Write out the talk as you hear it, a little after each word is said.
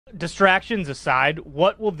distractions aside,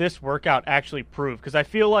 what will this workout actually prove? Because I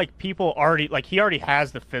feel like people already, like, he already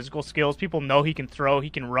has the physical skills. People know he can throw, he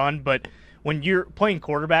can run, but when you're playing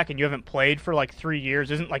quarterback and you haven't played for like 3 years,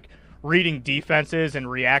 isn't like reading defenses and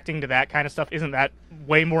reacting to that kind of stuff, isn't that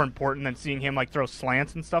way more important than seeing him like throw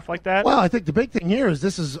slants and stuff like that? Well, I think the big thing here is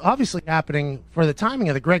this is obviously happening for the timing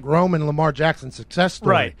of the Greg Roman Lamar Jackson success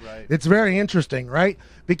story. Right. It's very interesting, right?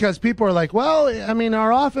 Because people are like, well, I mean,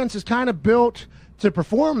 our offense is kind of built to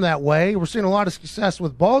perform that way. We're seeing a lot of success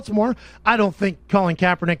with Baltimore. I don't think Colin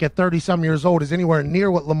Kaepernick at 30-some years old is anywhere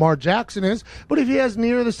near what Lamar Jackson is, but if he has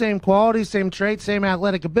near the same qualities, same traits, same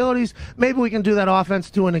athletic abilities, maybe we can do that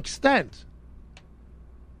offense to an extent.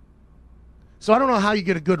 So I don't know how you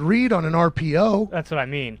get a good read on an RPO. That's what I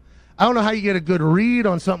mean. I don't know how you get a good read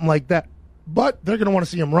on something like that, but they're going to want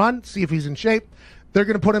to see him run, see if he's in shape. They're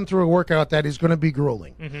going to put him through a workout that is going to be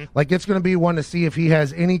grueling. Mm-hmm. Like, it's going to be one to see if he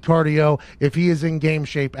has any cardio, if he is in game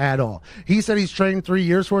shape at all. He said he's trained 3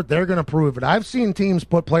 years for it. They're going to prove it. I've seen teams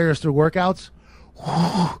put players through workouts.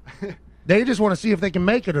 They just want to see if they can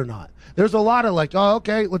make it or not. There's a lot of like, oh,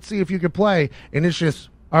 okay, let's see if you can play. And it's just,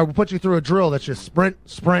 all right, we'll put you through a drill that's just sprint,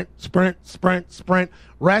 sprint, sprint, sprint, sprint.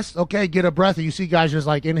 Rest, okay, get a breath. And you see guys just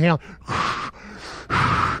like inhale.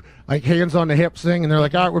 Like hands on the hips thing, and they're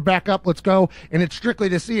like, all right, we're back up, let's go. And it's strictly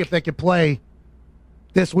to see if they could play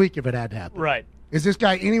this week if it had happened. Right. Is this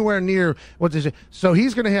guy anywhere near what is it? So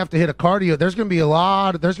he's going to have to hit a cardio. There's going to be a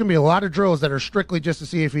lot of drills that are strictly just to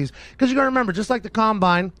see if he's, because you got to remember, just like the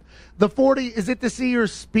combine, the 40, is it to see your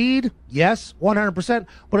speed? Yes, 100%,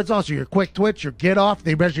 but it's also your quick twitch, your get off.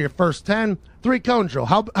 They measure your first 10. 3-cone drill.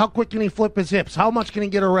 How quick can he flip his hips? How much can he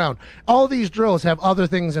get around? All these drills have other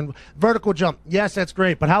things. And vertical jump, yes, that's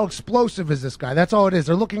great, but how explosive is this guy? That's all it is.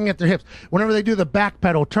 They're looking at their hips. Whenever they do the back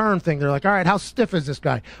pedal turn thing, they're like, all right, how stiff is this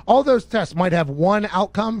guy? All those tests might have one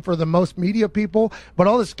outcome for the most media people, but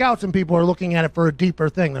all the scouts and people are looking at it for a deeper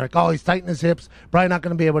thing. They're like, oh, he's tight in his hips, probably not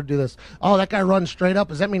going to be able to do this. Oh, that guy runs straight up.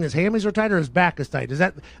 Does that mean his hammies are tight or his back is tight? Is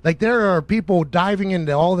that, like, there are people diving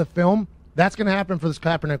into all the film. That's going to happen for this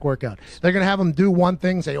Kaepernick workout. They're going to have him do one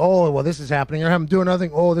thing, say, oh, well, this is happening. They're going to have him do another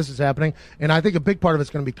thing, oh, this is happening. And I think a big part of it's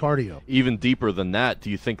going to be cardio. Even deeper than that, do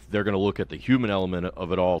you think they're going to look at the human element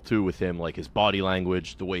of it all, too, with him, like his body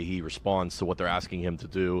language, the way he responds to what they're asking him to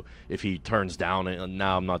do? If he turns down and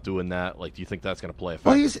now I'm not doing that, like, do you think that's going to play a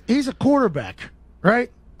factor? Well, he's a quarterback, right?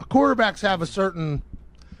 Quarterbacks have a certain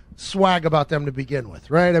swag about them to begin with,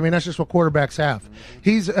 right? I mean, that's just what quarterbacks have.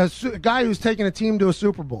 He's a guy who's taken a team to a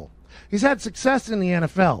Super Bowl. He's had success in the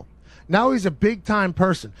NFL. Now he's a big-time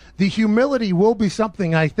person. The humility will be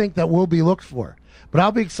something I think that will be looked for. But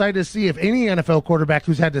I'll be excited to see if any NFL quarterback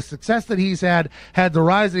who's had the success that he's had the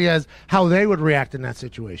rise that he has, how they would react in that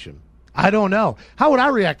situation. I don't know. How would I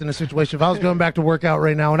react in a situation if I was going back to work out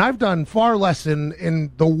right now? And I've done far less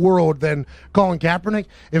in the world than Colin Kaepernick.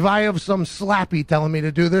 If I have some slappy telling me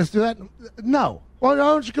to do this, do that, no. Well, why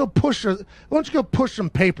don't you go push some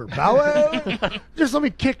paper, pal? Just let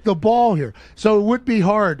me kick the ball here. So it would be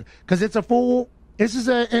hard because it's this is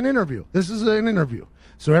an interview. This is an interview.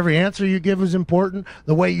 So every answer you give is important.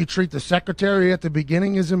 The way you treat the secretary at the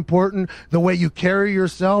beginning is important. The way you carry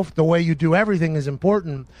yourself, the way you do everything is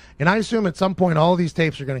important. And I assume at some point all these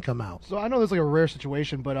tapes are going to come out. So I know there's like a rare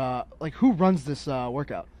situation, but like who runs this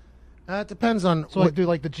workout? It depends on. So like, do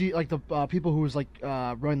like the people who's like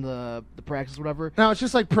run the practice, or whatever. No, it's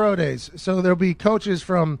just like pro days. So there'll be coaches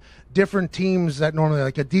from different teams that normally,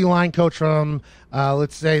 like a D-line coach from,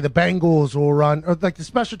 let's say the Bengals will run, or like the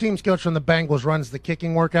special teams coach from the Bengals runs the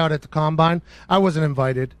kicking workout at the combine. I wasn't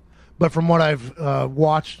invited, but from what I've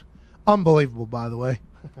watched, unbelievable. By the way,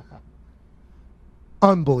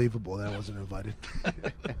 unbelievable that I wasn't invited.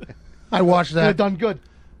 I watched that. They've done good.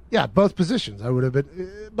 Yeah, both positions I would have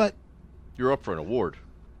been, but. You're up for an award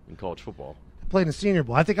in college football. I played in the Senior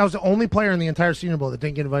Bowl. I think I was the only player in the entire Senior Bowl that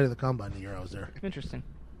didn't get invited to the combine the year I was there. Interesting.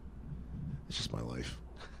 It's just my life.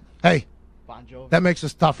 Hey, Bon Jovi. That makes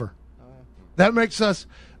us tougher. That makes us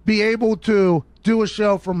be able to do a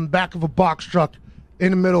show from the back of a box truck in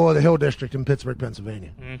the middle of the Hill District in Pittsburgh,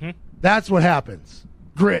 Pennsylvania. Mm-hmm. That's what happens.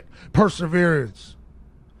 Grit, perseverance.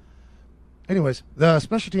 Anyways, the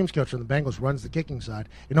special teams coach from the Bengals runs the kicking side,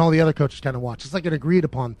 and all the other coaches kind of watch. It's like an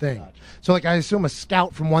agreed-upon thing. Gotcha. So, like, I assume a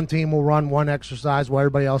scout from one team will run one exercise while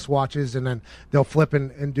everybody else watches, and then they'll flip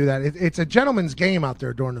and do that. It's a gentleman's game out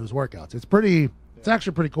there during those workouts. It's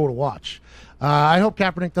actually pretty cool to watch. I hope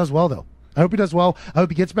Kaepernick does well, though. I hope he does well. I hope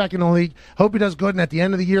he gets back in the league. I hope he does good, and at the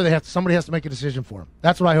end of the year, somebody has to make a decision for him.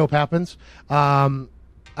 That's what I hope happens.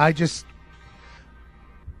 This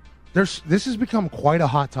has become quite a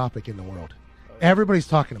hot topic in the world. Everybody's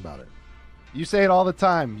talking about it. You say it all the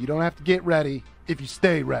time. You don't have to get ready if you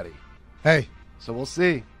stay ready. Hey, So we'll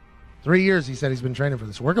see. 3 years he said he's been training for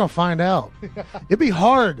this. We're going to find out. It'd be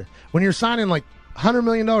hard when you're signing like $100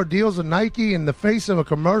 million deals with Nike in the face of a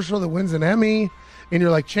commercial that wins an Emmy, and you're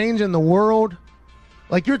like changing the world.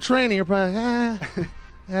 Like you're training, you're probably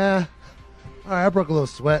all right, I broke a little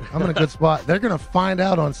sweat. I'm in a good spot. They're going to find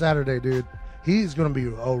out on Saturday, dude. He's going to be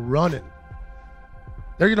running.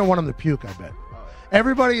 They're going to want him to puke, I bet.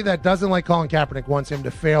 Everybody that doesn't like Colin Kaepernick wants him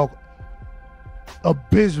to fail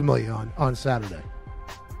abysmally on Saturday.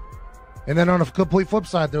 And then on a complete flip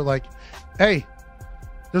side, they're like, hey,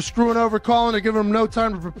 they're screwing over Colin. They're giving him no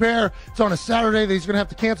time to prepare. It's on a Saturday that he's going to have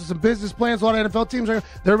to cancel some business plans. A lot of NFL teams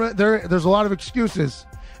there's a lot of excuses.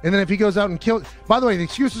 And then if he goes out and kills, by the way, the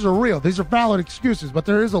excuses are real. These are valid excuses, but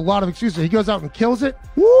there is a lot of excuses. He goes out and kills it.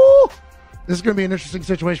 Woo! This is going to be an interesting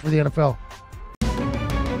situation for the NFL.